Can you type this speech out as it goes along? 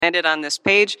Landed on this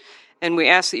page, and we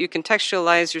ask that you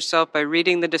contextualize yourself by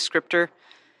reading the descriptor.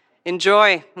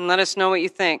 Enjoy, and let us know what you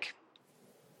think.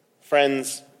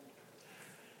 Friends,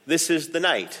 this is the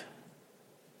night.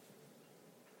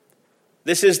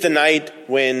 This is the night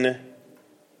when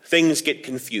things get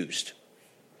confused.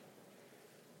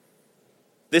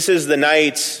 This is the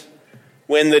night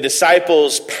when the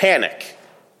disciples panic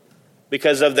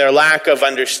because of their lack of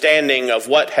understanding of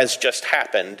what has just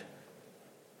happened.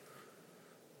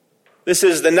 This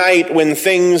is the night when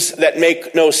things that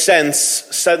make no sense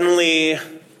suddenly,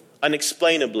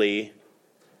 unexplainably,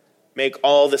 make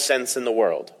all the sense in the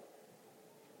world.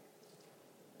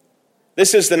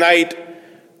 This is the night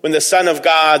when the Son of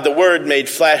God, the Word made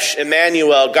flesh,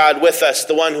 Emmanuel, God with us,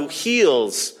 the one who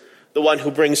heals, the one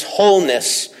who brings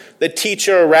wholeness, the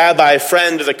teacher, rabbi,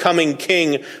 friend, the coming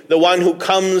king, the one who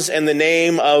comes in the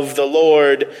name of the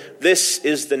Lord. This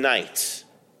is the night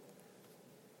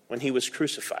when he was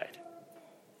crucified.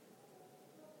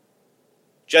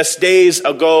 Just days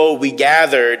ago we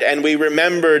gathered and we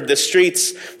remembered the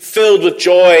streets filled with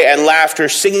joy and laughter,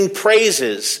 singing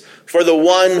praises for the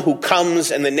one who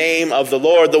comes in the name of the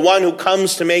Lord, the one who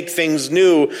comes to make things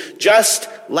new. Just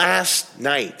last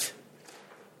night,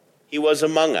 he was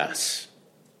among us.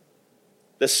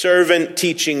 The servant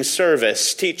teaching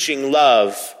service, teaching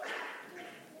love,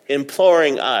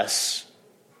 imploring us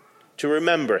to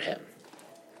remember him.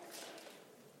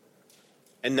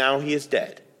 And now he is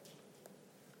dead.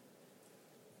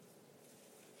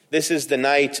 This is the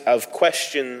night of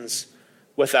questions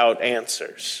without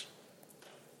answers.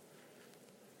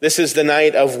 This is the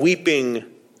night of weeping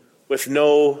with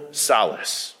no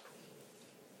solace.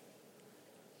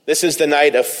 This is the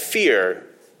night of fear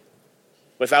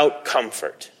without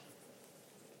comfort.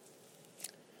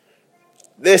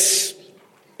 This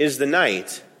is the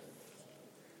night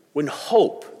when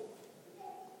hope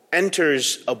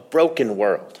enters a broken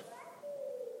world.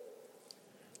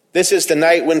 This is the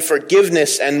night when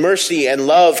forgiveness and mercy and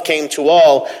love came to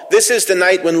all. This is the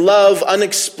night when love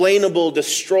unexplainable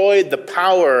destroyed the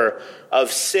power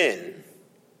of sin.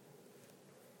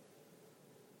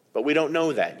 But we don't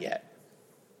know that yet.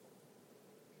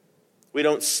 We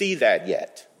don't see that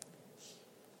yet.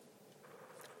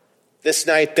 This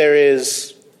night there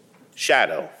is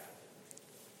shadow.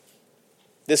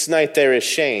 This night there is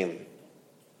shame.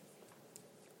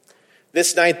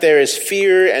 This night there is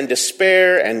fear and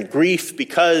despair and grief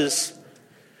because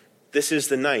this is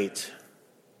the night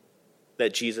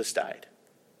that Jesus died.